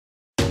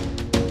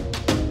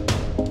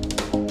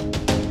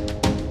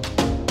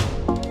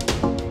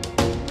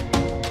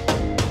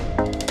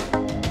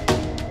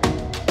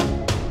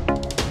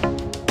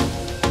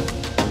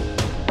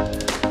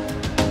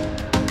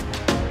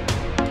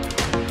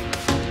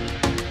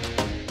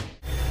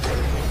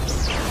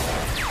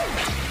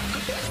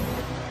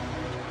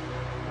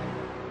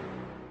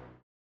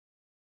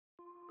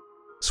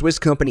Swiss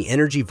company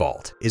Energy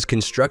Vault is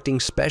constructing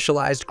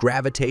specialized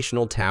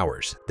gravitational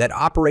towers that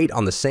operate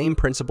on the same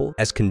principle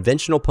as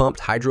conventional pumped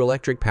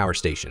hydroelectric power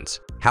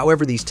stations.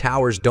 However, these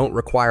towers don't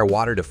require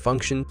water to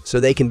function, so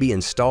they can be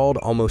installed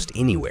almost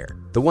anywhere.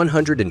 The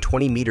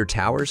 120-meter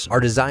towers are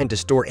designed to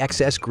store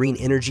excess green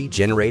energy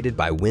generated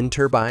by wind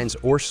turbines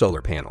or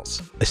solar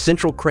panels. A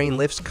central crane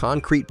lifts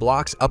concrete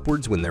blocks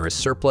upwards when there is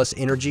surplus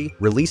energy,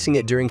 releasing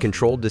it during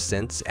controlled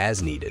descents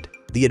as needed.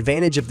 The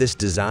advantage of this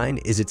design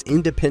is its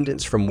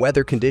independence from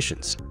weather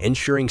conditions,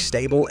 ensuring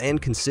stable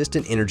and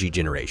consistent energy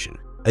generation.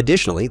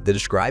 Additionally, the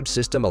described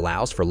system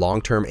allows for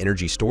long-term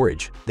energy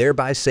storage,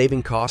 thereby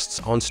saving costs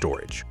on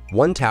storage.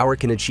 One tower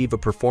can achieve a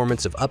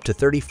performance of up to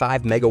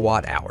 35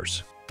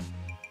 megawatt-hours.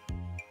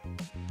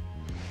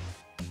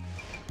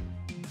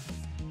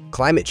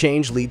 Climate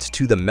change leads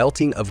to the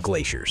melting of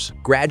glaciers,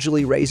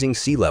 gradually raising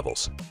sea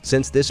levels.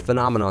 Since this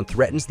phenomenon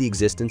threatens the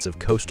existence of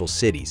coastal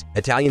cities,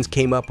 Italians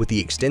came up with the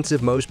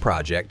extensive MOSE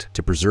project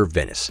to preserve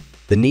Venice.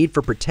 The need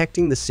for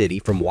protecting the city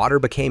from water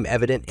became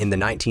evident in the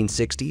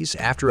 1960s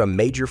after a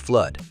major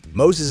flood.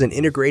 MOSE is an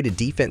integrated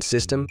defense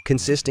system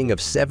consisting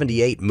of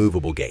 78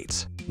 movable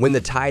gates. When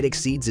the tide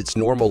exceeds its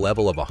normal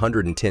level of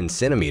 110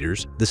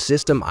 centimeters, the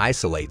system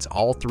isolates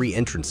all three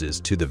entrances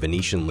to the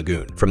Venetian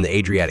Lagoon from the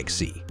Adriatic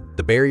Sea.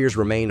 The barriers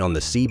remain on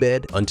the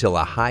seabed until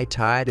a high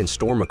tide and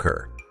storm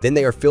occur. Then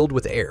they are filled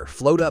with air,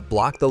 float up,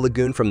 block the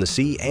lagoon from the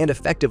sea, and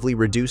effectively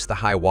reduce the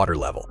high water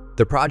level.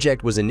 The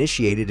project was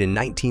initiated in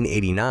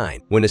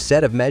 1989 when a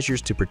set of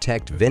measures to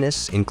protect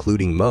Venice,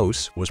 including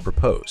MOSE, was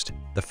proposed.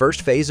 The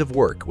first phase of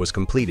work was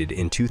completed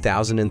in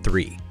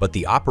 2003, but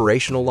the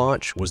operational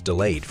launch was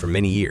delayed for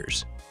many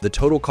years. The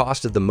total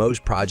cost of the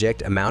MOSE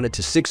project amounted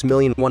to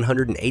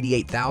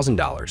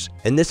 $6,188,000,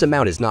 and this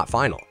amount is not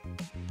final.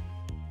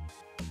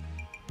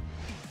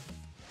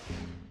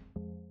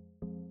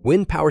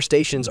 Wind power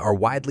stations are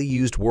widely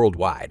used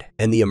worldwide,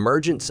 and the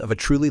emergence of a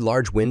truly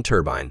large wind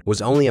turbine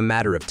was only a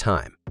matter of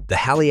time. The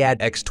Haliade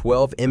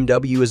X12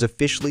 MW is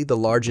officially the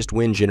largest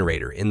wind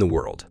generator in the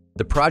world.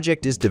 The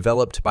project is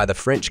developed by the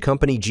French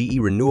company GE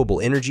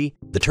Renewable Energy.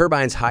 The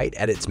turbine's height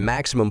at its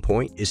maximum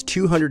point is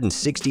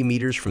 260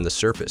 meters from the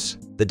surface.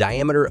 The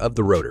diameter of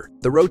the rotor,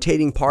 the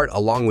rotating part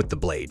along with the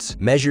blades,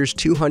 measures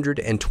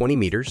 220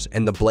 meters,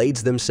 and the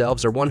blades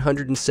themselves are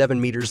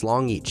 107 meters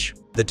long each.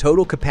 The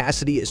total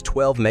capacity is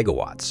 12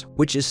 megawatts,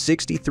 which is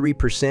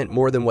 63%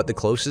 more than what the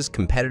closest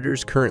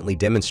competitors currently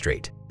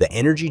demonstrate. The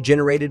energy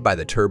generated by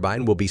the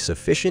turbine will be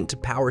sufficient to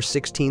power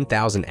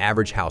 16,000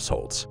 average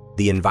households.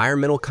 The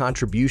environmental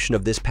contribution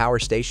of this power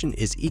station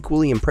is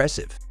equally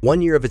impressive.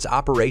 1 year of its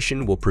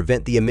operation will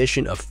prevent the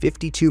emission of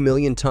 52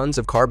 million tons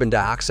of carbon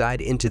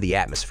dioxide into the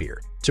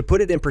atmosphere. To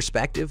put it in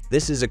perspective,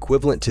 this is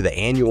equivalent to the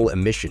annual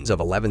emissions of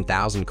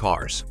 11,000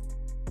 cars.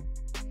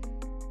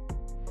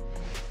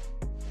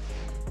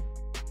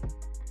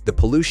 The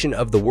pollution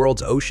of the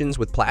world's oceans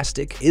with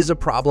plastic is a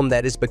problem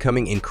that is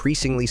becoming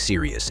increasingly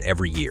serious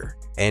every year.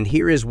 And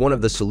here is one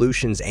of the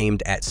solutions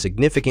aimed at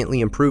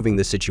significantly improving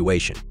the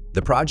situation.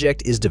 The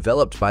project is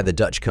developed by the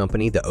Dutch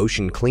company The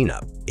Ocean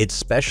Cleanup. Its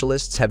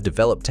specialists have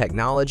developed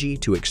technology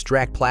to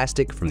extract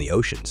plastic from the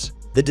oceans.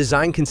 The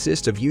design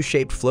consists of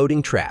U-shaped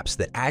floating traps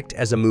that act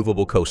as a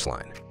movable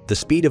coastline. The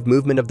speed of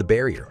movement of the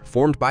barrier,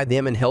 formed by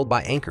them and held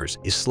by anchors,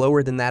 is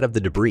slower than that of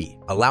the debris,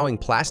 allowing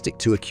plastic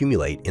to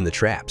accumulate in the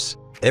traps.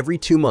 Every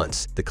 2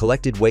 months, the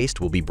collected waste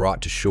will be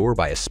brought to shore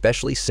by a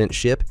specially sent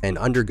ship and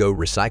undergo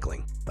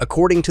recycling.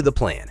 According to the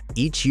plan,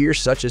 each year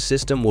such a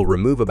system will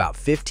remove about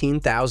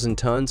 15,000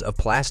 tons of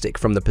plastic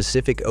from the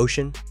Pacific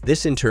Ocean.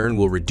 This in turn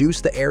will reduce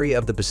the area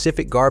of the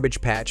Pacific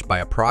garbage patch by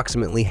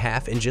approximately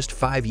half in just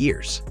 5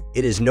 years.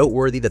 It is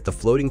noteworthy that the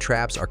floating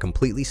traps are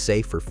completely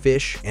safe for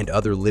fish and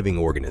other living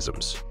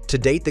organisms. To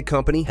date, the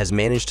company has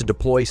managed to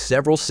deploy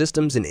several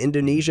systems in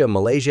Indonesia,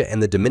 Malaysia,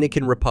 and the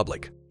Dominican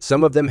Republic.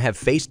 Some of them have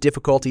faced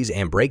difficulties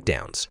and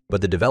breakdowns,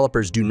 but the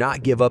developers do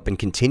not give up and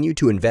continue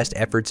to invest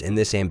efforts in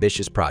this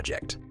ambitious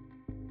project.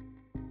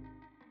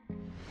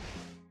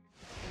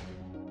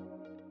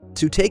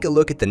 To take a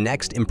look at the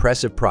next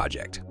impressive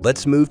project,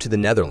 let's move to the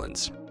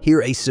Netherlands.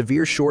 Here, a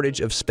severe shortage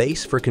of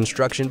space for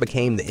construction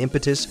became the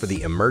impetus for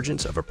the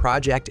emergence of a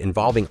project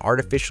involving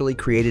artificially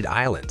created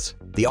islands.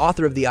 The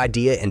author of the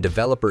idea and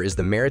developer is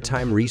the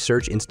Maritime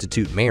Research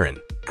Institute MARIN.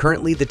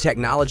 Currently, the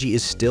technology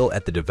is still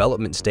at the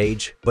development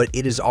stage, but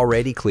it is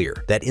already clear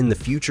that in the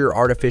future,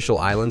 artificial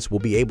islands will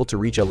be able to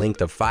reach a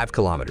length of 5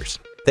 kilometers.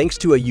 Thanks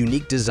to a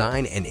unique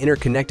design and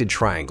interconnected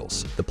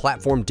triangles, the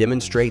platform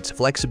demonstrates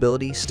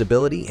flexibility,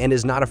 stability, and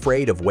is not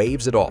afraid of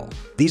waves at all.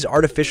 These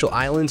artificial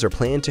islands are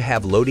planned to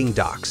have loading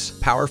docks,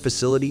 power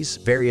facilities,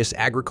 various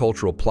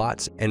agricultural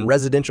plots, and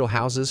residential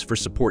houses for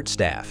support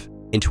staff.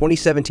 In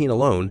 2017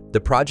 alone,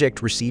 the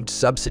project received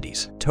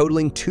subsidies,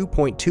 totaling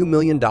 $2.2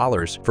 million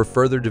for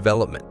further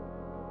development.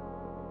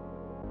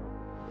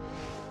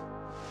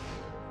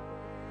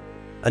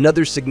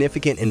 Another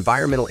significant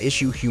environmental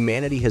issue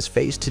humanity has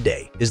faced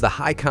today is the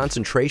high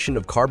concentration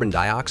of carbon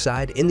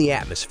dioxide in the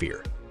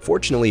atmosphere.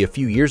 Fortunately, a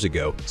few years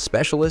ago,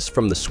 specialists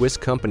from the Swiss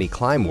company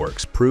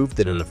Climeworks proved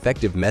that an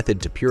effective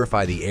method to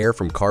purify the air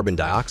from carbon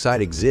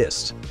dioxide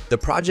exists. The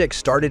project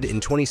started in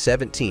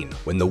 2017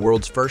 when the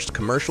world's first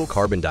commercial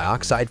carbon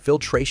dioxide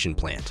filtration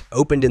plant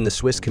opened in the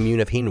Swiss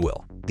commune of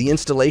Hinwil. The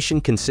installation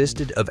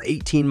consisted of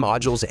 18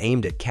 modules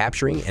aimed at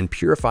capturing and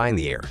purifying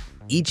the air.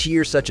 Each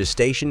year, such a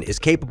station is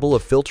capable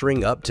of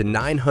filtering up to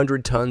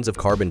 900 tons of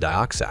carbon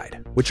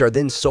dioxide, which are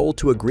then sold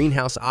to a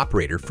greenhouse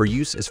operator for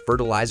use as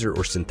fertilizer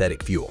or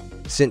synthetic fuel.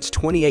 Since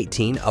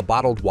 2018, a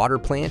bottled water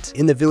plant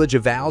in the village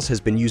of Vals has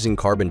been using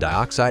carbon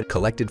dioxide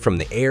collected from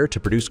the air to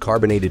produce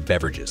carbonated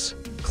beverages.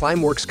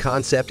 Climeworks'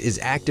 concept is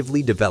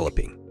actively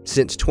developing.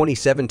 Since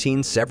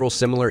 2017, several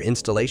similar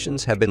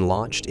installations have been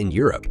launched in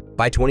Europe.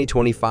 By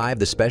 2025,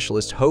 the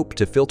specialists hope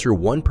to filter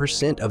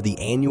 1% of the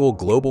annual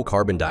global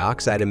carbon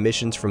dioxide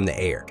emissions from the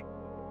air.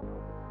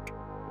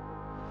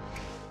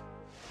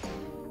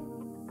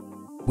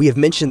 We have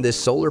mentioned this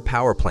solar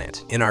power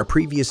plant in our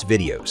previous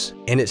videos,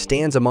 and it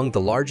stands among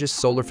the largest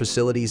solar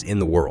facilities in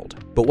the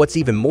world. But what's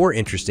even more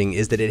interesting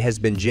is that it has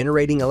been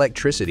generating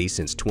electricity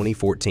since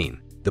 2014.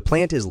 The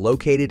plant is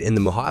located in the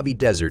Mojave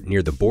Desert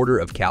near the border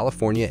of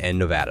California and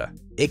Nevada.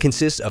 It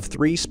consists of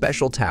 3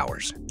 special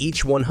towers,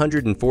 each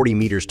 140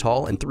 meters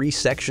tall, and 3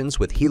 sections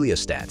with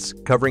heliostats,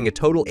 covering a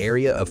total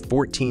area of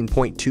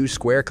 14.2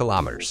 square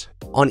kilometers.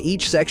 On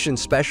each section,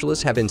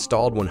 specialists have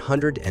installed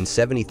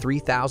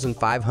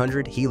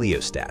 173,500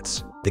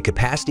 heliostats. The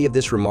capacity of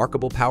this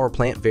remarkable power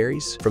plant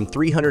varies from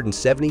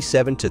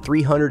 377 to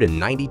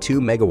 392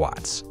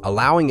 megawatts,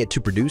 allowing it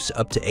to produce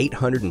up to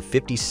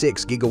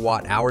 856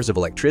 gigawatt-hours of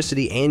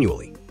electricity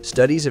annually.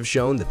 Studies have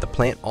shown that the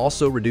plant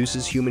also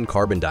reduces human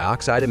carbon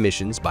dioxide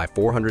emissions by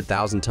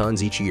 400,000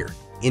 tons each year.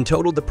 In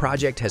total, the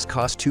project has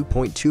cost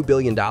 $2.2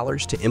 billion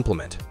to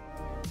implement.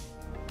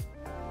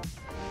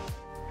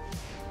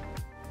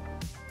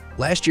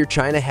 Last year,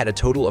 China had a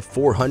total of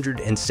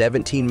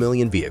 417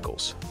 million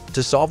vehicles.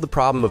 To solve the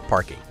problem of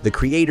parking, the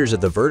creators of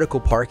the vertical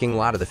parking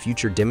lot of the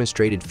future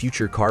demonstrated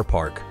Future Car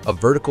Park, a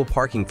vertical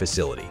parking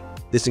facility.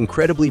 This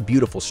incredibly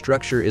beautiful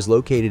structure is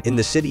located in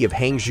the city of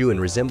Hangzhou and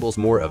resembles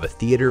more of a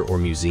theater or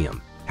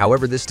museum.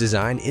 However, this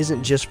design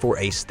isn't just for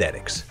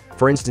aesthetics.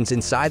 For instance,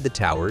 inside the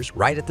towers,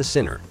 right at the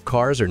center,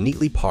 cars are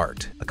neatly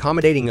parked,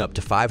 accommodating up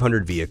to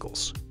 500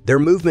 vehicles. Their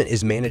movement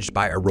is managed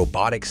by a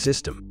robotic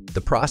system. The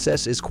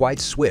process is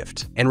quite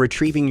swift, and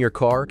retrieving your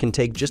car can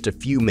take just a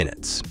few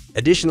minutes.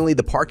 Additionally,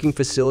 the parking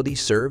facility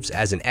serves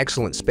as an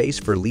excellent space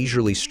for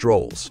leisurely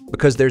strolls,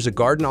 because there's a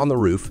garden on the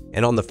roof,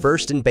 and on the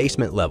first and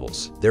basement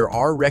levels, there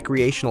are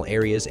recreational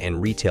areas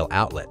and retail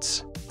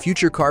outlets.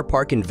 Future Car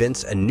Park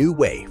invents a new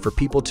way for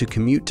people to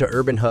commute to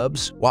urban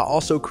hubs while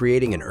also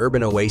creating an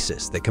urban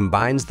oasis that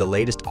combines the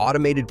latest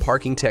automated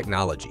parking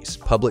technologies,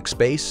 public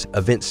space,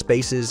 event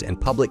spaces, and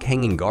public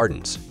hanging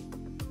gardens.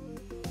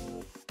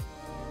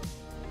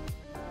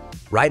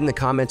 Write in the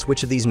comments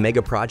which of these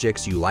mega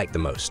projects you like the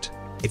most.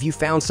 If you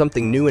found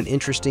something new and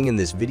interesting in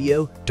this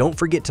video, don't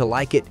forget to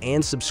like it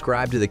and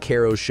subscribe to the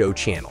Caro Show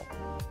channel.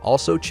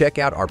 Also, check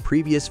out our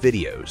previous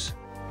videos.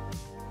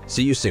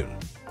 See you soon.